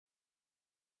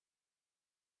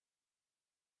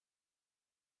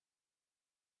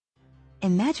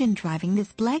Imagine driving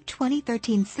this black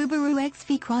 2013 Subaru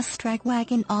XV Crosstrek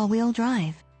wagon all-wheel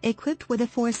drive, equipped with a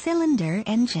 4-cylinder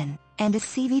engine and a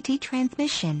CVT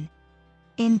transmission.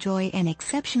 Enjoy an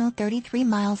exceptional 33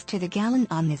 miles to the gallon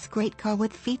on this great car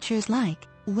with features like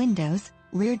windows,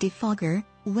 rear defogger,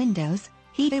 windows,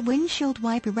 heated windshield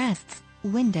wiper rests,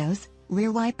 windows,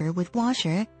 rear wiper with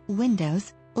washer,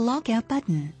 windows, lockout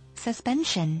button,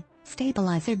 suspension,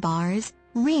 stabilizer bars,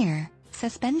 rear,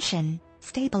 suspension,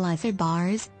 stabilizer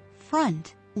bars,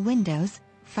 front, windows,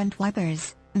 front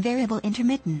wipers, variable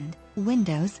intermittent,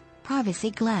 windows,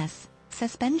 privacy glass,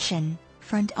 suspension,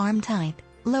 front arm type,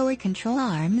 lower control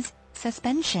arms,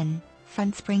 suspension,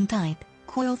 front spring type,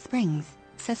 coil springs,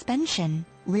 suspension,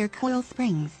 rear coil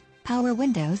springs, power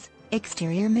windows,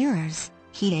 exterior mirrors,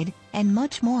 heated, and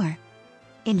much more.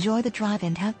 Enjoy the drive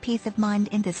and have peace of mind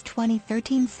in this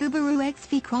 2013 Subaru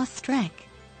XV Crosstrek.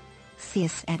 See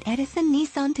us at Edison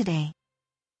Nissan today.